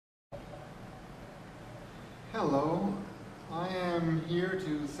Hello, I am here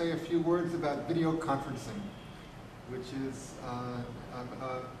to say a few words about video conferencing, which is a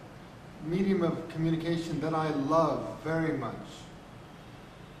medium of communication that I love very much.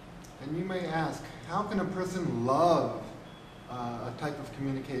 And you may ask, how can a person love a type of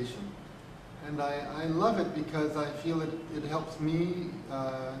communication? And I love it because I feel it helps me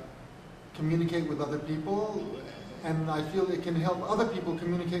communicate with other people, and I feel it can help other people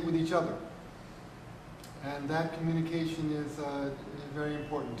communicate with each other. And that communication is very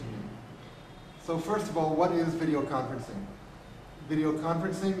important to me. So first of all, what is video conferencing? Video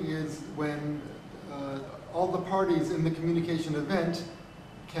conferencing is when all the parties in the communication event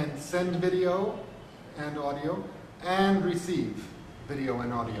can send video and audio and receive video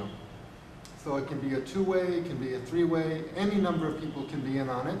and audio. So it can be a two-way, it can be a three-way, any number of people can be in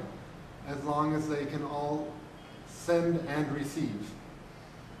on it, as long as they can all send and receive.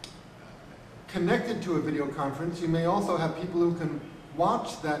 Connected to a video conference, you may also have people who can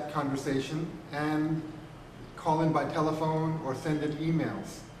watch that conversation and call in by telephone or send in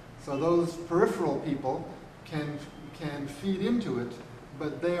emails. So those peripheral people can feed into it,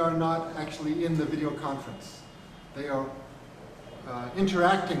 but they are not actually in the video conference. They are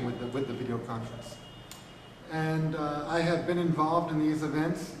interacting with the video conference. And I have been involved in these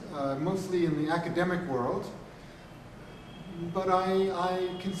events, mostly in the academic world, but I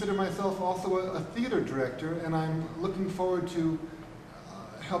consider myself also a theater director, and I'm looking forward to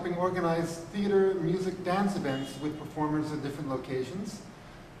helping organize theater, music, dance events with performers at different locations,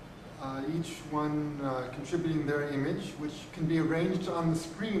 each one contributing their image, which can be arranged on the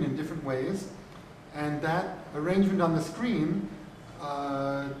screen in different ways. And that arrangement on the screen,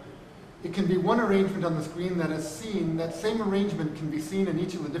 it can be one arrangement on the screen that is seen, that same arrangement can be seen in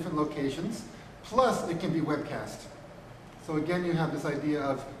each of the different locations, plus it can be webcast. So again, you have this idea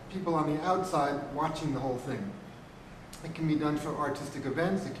of people on the outside watching the whole thing. It can be done for artistic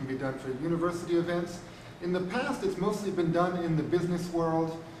events, it can be done for university events. In the past, it's mostly been done in the business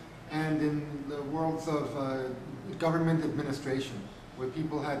world and in the worlds of government administration, where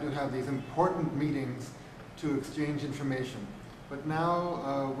people had to have these important meetings to exchange information. But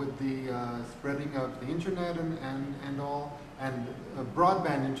now, with the spreading of the internet and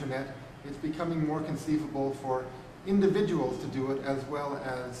broadband internet, it's becoming more conceivable for individuals to do it as well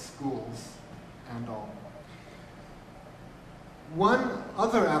as schools and all. One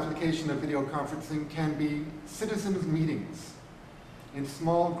other application of video conferencing can be citizens' meetings in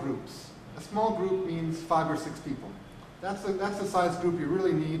small groups. A small group means 5 or 6 people. That's the size group you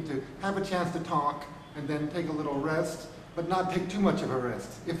really need to have a chance to talk and then take a little rest, but not take too much of a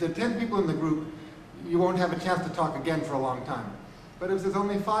rest. If there are 10 people in the group, you won't have a chance to talk again for a long time. But if there's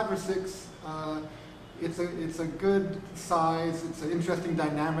only 5 or 6, it's a good size, it's an interesting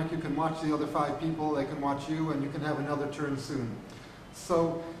dynamic. You can watch the other 5 people, they can watch you, and you can have another turn soon.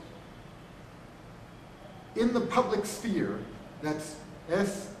 So, in the public sphere, that's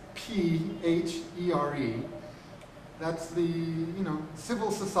S-P-H-E-R-E, that's the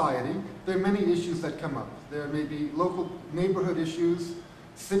civil society. There are many issues that come up. There may be local neighborhood issues,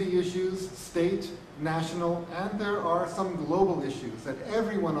 city issues, state, national, and there are some global issues that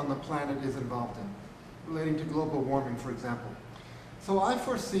everyone on the planet is involved in, relating to global warming, for example. So I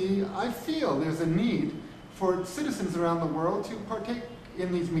feel there's a need for citizens around the world to partake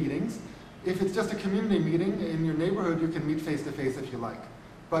in these meetings. If it's just a community meeting in your neighborhood, you can meet face-to-face if you like.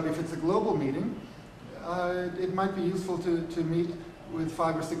 But if it's a global meeting, it might be useful to meet with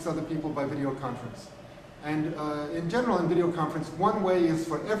 5 or 6 other people by video conference. And in general, in video conference, one way is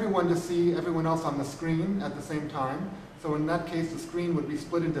for everyone to see everyone else on the screen at the same time. So in that case, the screen would be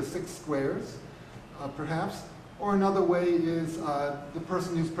split into 6 squares, perhaps. Or another way is the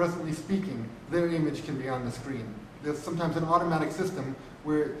person who's presently speaking, their image can be on the screen. There's sometimes an automatic system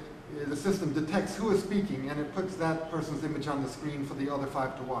where the system detects who is speaking and it puts that person's image on the screen for the other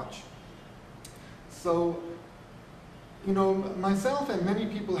 5 to watch. So, myself and many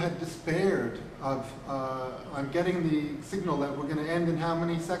people had despaired of, I'm getting the signal that we're going to end in how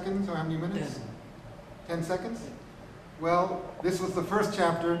many seconds or how many minutes? 10 seconds? Well, this was the first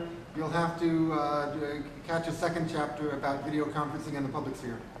chapter. You'll have to catch a second chapter about video conferencing in the public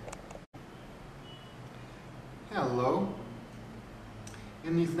sphere. Hello.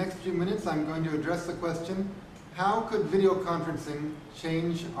 In these next few minutes, I'm going to address the question, how could video conferencing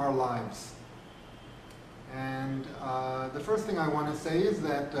change our lives? And the first thing I want to say is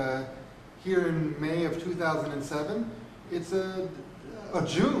that here in May of 2007, it's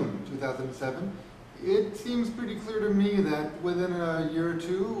June 2007, it seems pretty clear to me that within a year or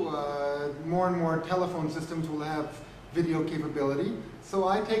two, more and more telephone systems will have video capability. So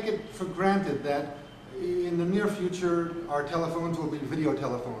I take it for granted that in the near future, our telephones will be video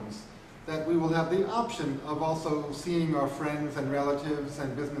telephones, that we will have the option of also seeing our friends and relatives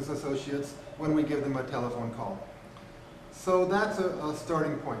and business associates when we give them a telephone call. So that's a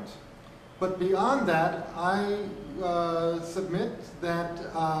starting point. But beyond that, I submit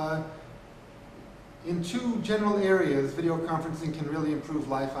that in two general areas, video conferencing can really improve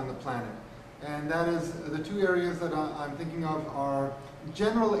life on the planet. And that is, the two areas that I'm thinking of are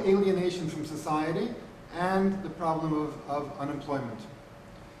general alienation from society and the problem of unemployment.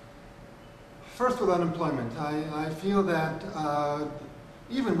 First, with unemployment, I feel that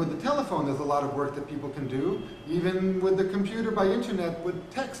even with the telephone, there's a lot of work that people can do. Even with the computer by internet, with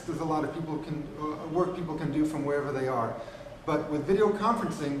text, there's a lot of work people can do from wherever they are. But with video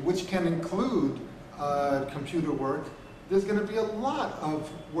conferencing, which can include computer work, there's going to be a lot of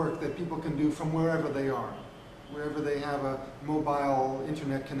work that people can do from wherever they are, wherever they have a mobile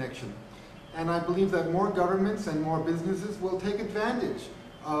internet connection. And I believe that more governments and more businesses will take advantage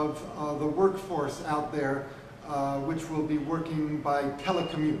of the workforce out there, which will be working by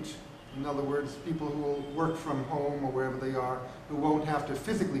telecommute. In other words, people who will work from home or wherever they are, who won't have to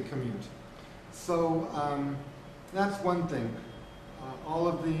physically commute. So that's one thing. All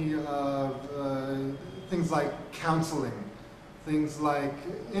of the things like counseling, things like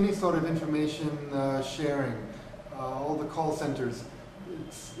any sort of information sharing, all the call centers.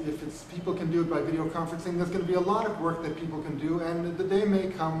 If people can do it by video conferencing, there's going to be a lot of work that people can do, and the day may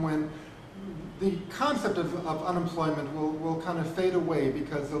come when the concept of unemployment will kind of fade away,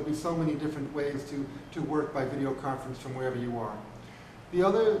 because there'll be so many different ways to work by video conference from wherever you are. The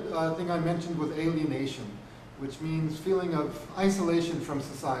other thing I mentioned was alienation, which means feeling of isolation from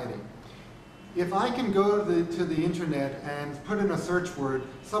society. If I can go to the internet and put in a search word,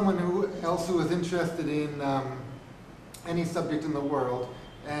 someone else who is interested in any subject in the world,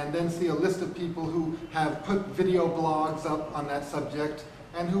 and then see a list of people who have put video blogs up on that subject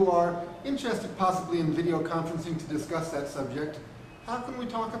and who are interested possibly in video conferencing to discuss that subject, how can we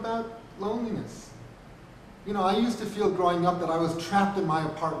talk about loneliness? You know, I used to feel growing up that I was trapped in my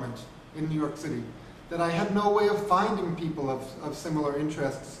apartment in New York City, that I had no way of finding people of similar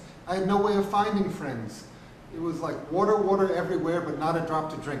interests. I had no way of finding friends. It was like water everywhere, but not a drop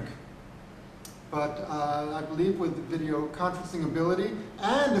to drink. But I believe with video conferencing ability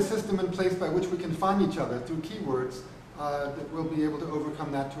and a system in place by which we can find each other through keywords, that we'll be able to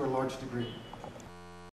overcome that to a large degree.